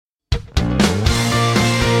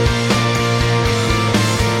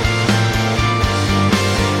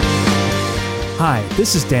Hi,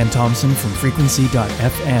 this is Dan Thompson from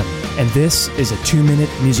Frequency.fm, and this is a 2-minute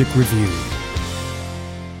music review.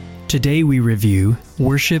 Today we review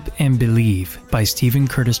Worship and Believe by Steven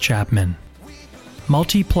Curtis Chapman.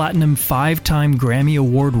 Multi-platinum 5-time Grammy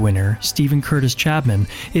Award winner Steven Curtis Chapman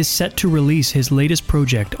is set to release his latest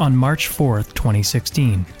project on March 4th,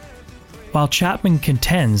 2016. While Chapman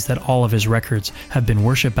contends that all of his records have been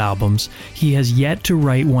worship albums, he has yet to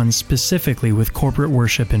write one specifically with corporate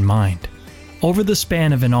worship in mind. Over the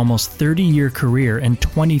span of an almost 30-year career and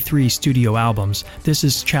 23 studio albums, this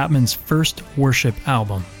is Chapman's first worship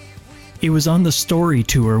album. It was on the Story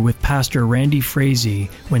Tour with Pastor Randy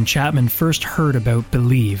Frazee when Chapman first heard about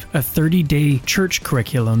Believe, a 30-day church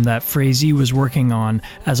curriculum that Frazee was working on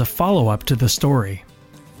as a follow-up to the story.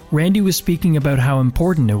 Randy was speaking about how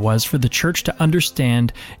important it was for the church to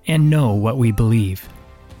understand and know what we believe.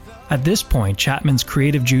 At this point, Chapman's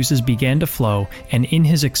creative juices began to flow, and in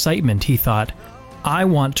his excitement he thought, I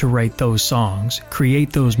want to write those songs,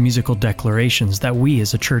 create those musical declarations that we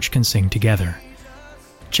as a church can sing together.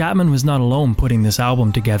 Chapman was not alone putting this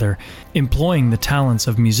album together, employing the talents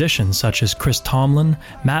of musicians such as Chris Tomlin,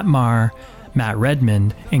 Matt Maher, Matt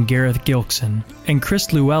Redmond, and Gareth Gilkson, and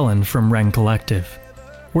Chris Llewellyn from Wren Collective.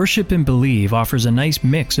 Worship and Believe offers a nice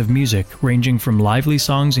mix of music ranging from lively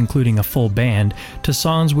songs including a full band to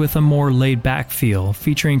songs with a more laid-back feel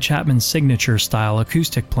featuring Chapman's signature style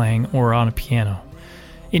acoustic playing or on a piano.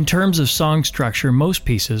 In terms of song structure, most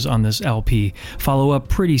pieces on this LP follow a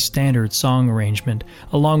pretty standard song arrangement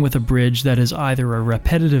along with a bridge that is either a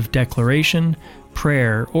repetitive declaration,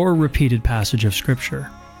 prayer, or repeated passage of scripture.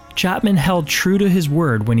 Chapman held true to his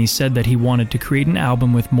word when he said that he wanted to create an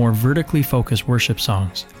album with more vertically focused worship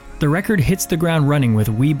songs. The record hits the ground running with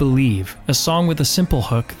We Believe, a song with a simple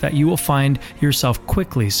hook that you will find yourself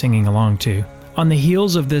quickly singing along to. On the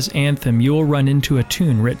heels of this anthem, you will run into a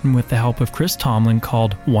tune written with the help of Chris Tomlin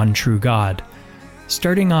called One True God.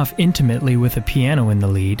 Starting off intimately with a piano in the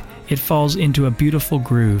lead, it falls into a beautiful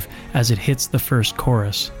groove as it hits the first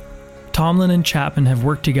chorus. Tomlin and Chapman have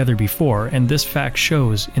worked together before, and this fact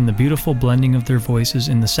shows in the beautiful blending of their voices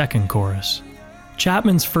in the second chorus.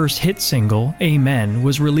 Chapman's first hit single, Amen,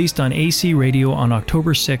 was released on AC Radio on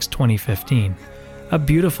October 6, 2015. A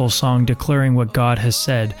beautiful song declaring what God has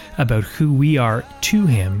said about who we are to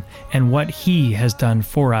Him and what He has done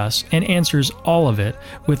for us, and answers all of it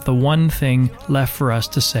with the one thing left for us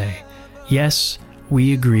to say, yes,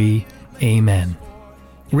 we agree, Amen.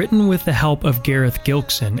 Written with the help of Gareth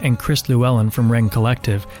Gilkson and Chris Llewellyn from Wren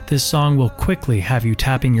Collective, this song will quickly have you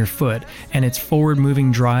tapping your foot and its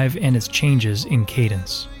forward-moving drive and its changes in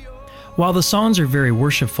cadence. While the songs are very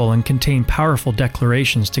worshipful and contain powerful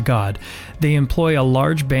declarations to God, they employ a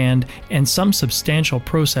large band and some substantial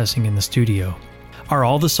processing in the studio. Are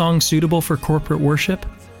all the songs suitable for corporate worship?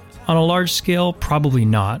 On a large scale, probably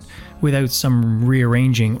not, without some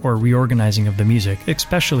rearranging or reorganizing of the music,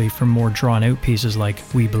 especially for more drawn-out pieces like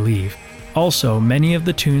We Believe. Also, many of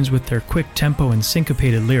the tunes with their quick tempo and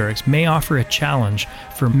syncopated lyrics may offer a challenge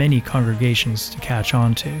for many congregations to catch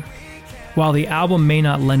on to. While the album may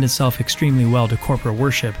not lend itself extremely well to corporate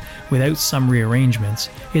worship without some rearrangements,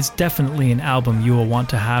 it's definitely an album you will want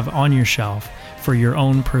to have on your shelf for your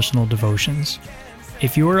own personal devotions.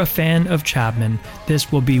 If you're a fan of Chapman,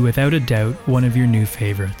 this will be without a doubt one of your new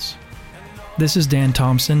favorites. This is Dan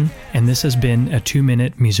Thompson, and this has been a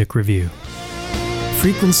 2-minute music review.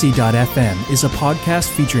 Frequency.fm is a podcast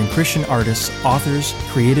featuring Christian artists, authors,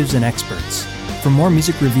 creatives, and experts. For more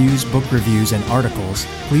music reviews, book reviews, and articles,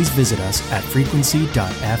 please visit us at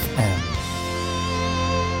Frequency.fm.